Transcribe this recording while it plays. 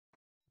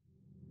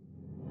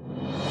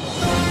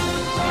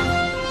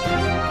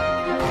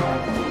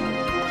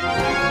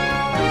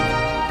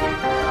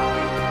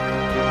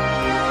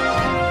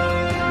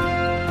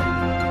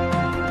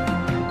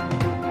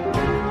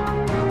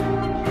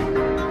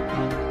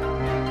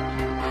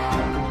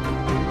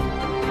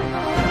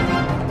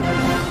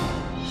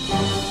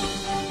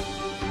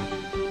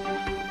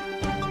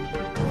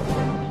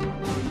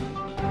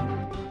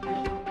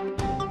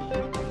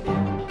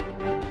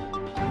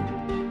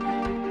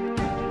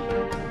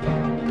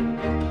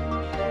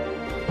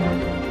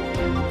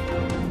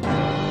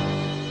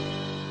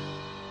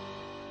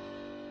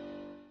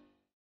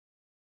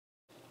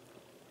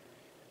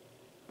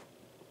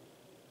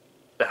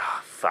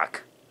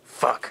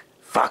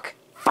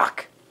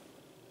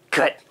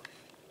Cut.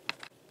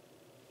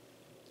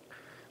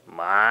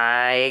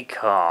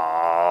 Michael.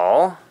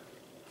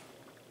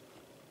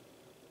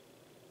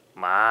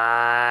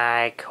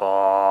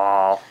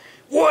 Michael.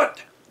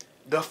 What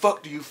the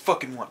fuck do you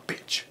fucking want,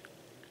 bitch?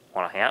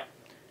 Want a hat?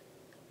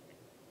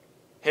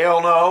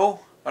 Hell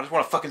no. I just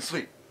want to fucking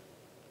sleep.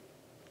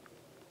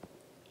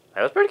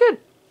 That was pretty good.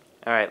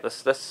 All right,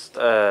 let's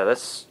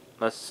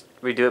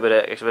redo it, but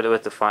actually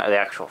with the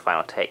actual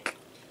final take.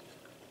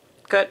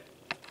 Cut.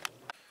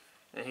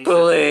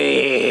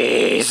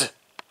 Please.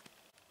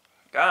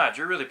 God,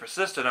 you're really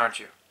persistent, aren't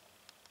you?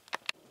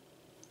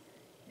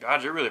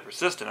 God, you're really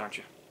persistent, aren't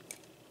you?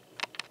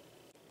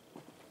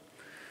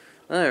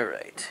 All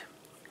right.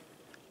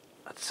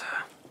 Let's.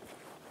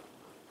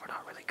 We're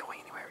not really going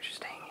anywhere. We're just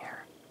staying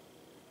here.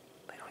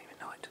 They don't even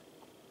know it.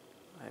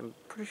 I'm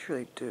pretty sure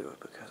they do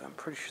because I'm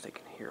pretty sure they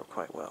can hear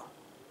quite well.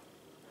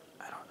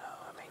 I don't know.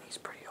 I mean, he's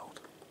pretty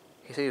old.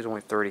 He said he was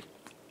only 30.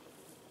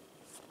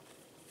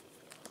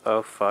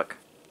 Oh fuck.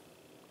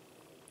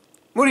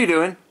 What are you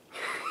doing?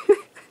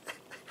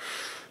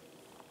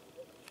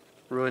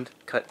 Ruined.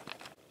 Cut.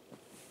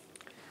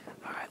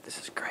 Alright, this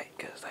is great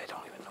because they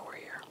don't even know we're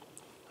here.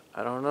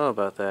 I don't know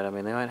about that. I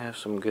mean, they might have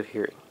some good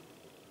hearing.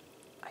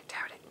 I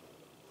doubt it.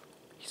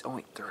 He's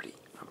only 30.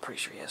 I'm pretty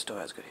sure he still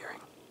has good hearing.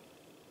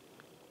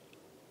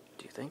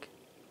 Do you think?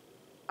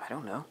 I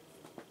don't know.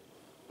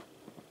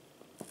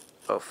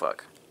 Oh,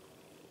 fuck.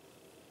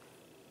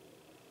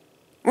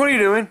 What are you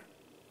doing?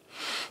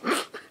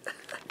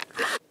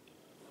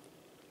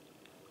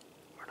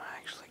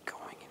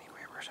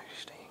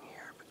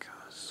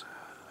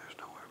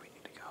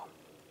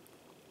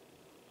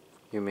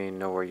 You mean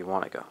know where you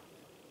want to go?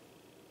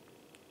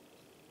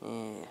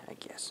 Yeah, I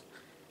guess.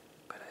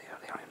 But they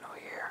don't even know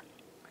we're here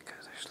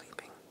because they're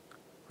sleeping.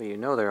 Well, you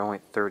know they're only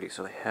 30,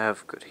 so they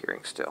have good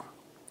hearing still.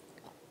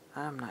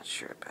 I'm not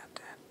sure about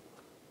that.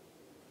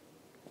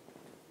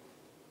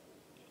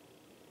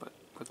 But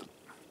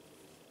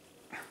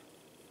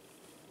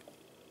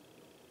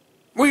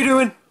what are you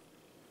doing?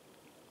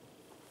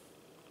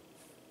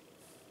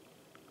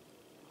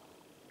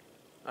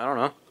 I don't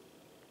know.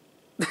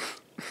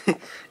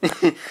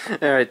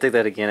 Alright, take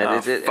that again. Oh,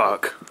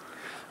 fuck.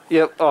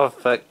 Yep, oh,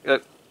 fuck. We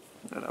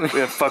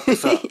gotta fuck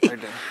this up right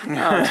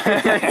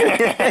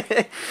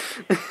there.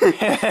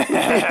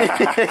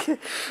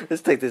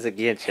 Let's take this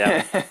again, shall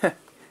we?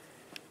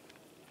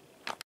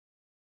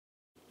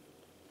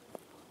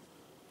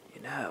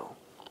 You know,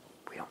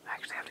 we don't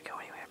actually have to go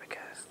anywhere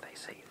because they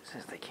say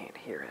since they can't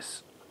hear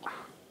us.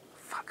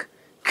 Fuck.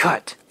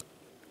 Cut!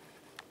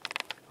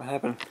 What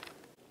happened?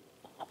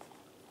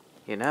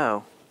 You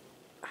know,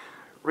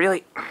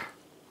 really?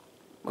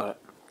 What?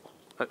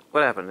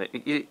 What happened?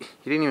 You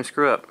didn't even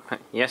screw up.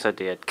 Yes, I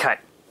did. Cut.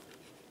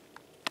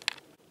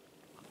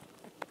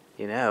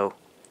 You know,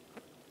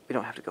 we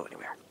don't have to go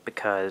anywhere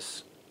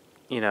because,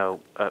 you know,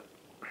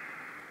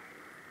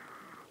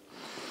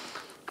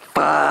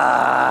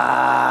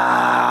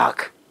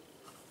 fuck.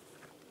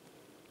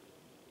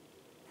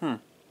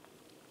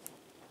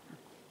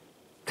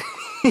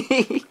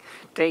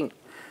 Dang.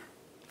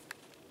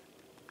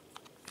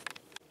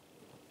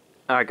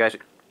 Alright, guys.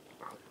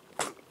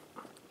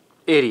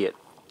 Idiot.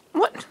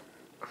 What?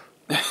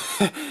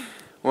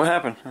 What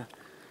happened?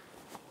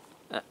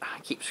 I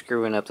keep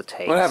screwing up the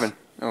tapes. What happened?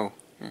 Oh.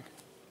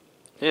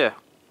 Yeah.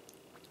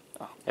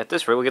 Oh. At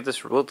this rate, we'll get this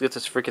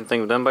freaking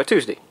thing done by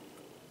Tuesday.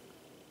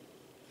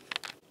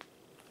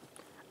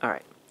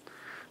 Alright.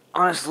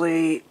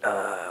 Honestly,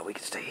 we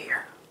could stay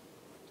here.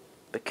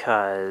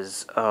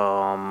 Because,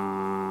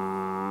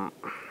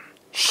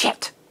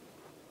 shit!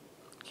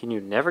 Can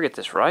you never get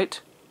this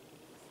right?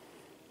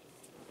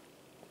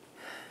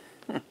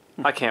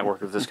 I can't work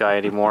with this guy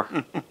anymore.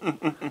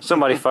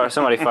 Somebody fire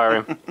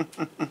him.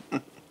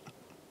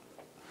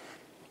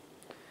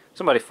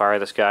 Somebody fire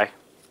this guy.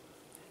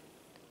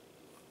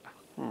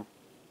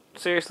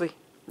 Seriously?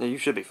 Yeah, you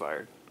should be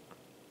fired.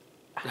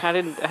 I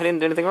didn't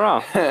do anything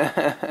wrong.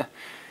 Oh,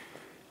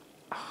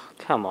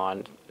 come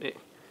on. You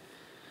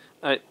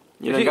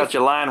done got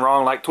your line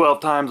wrong like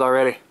 12 times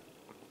already.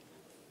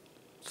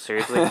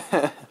 Seriously?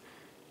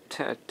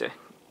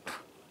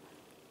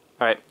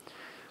 Alright.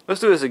 Let's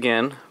do this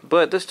again,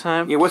 but this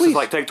time, yeah, what's this,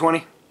 like take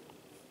 20?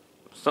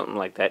 Something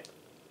like that.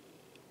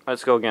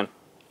 Let's go again.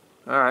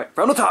 Alright,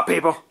 from the top,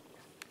 people.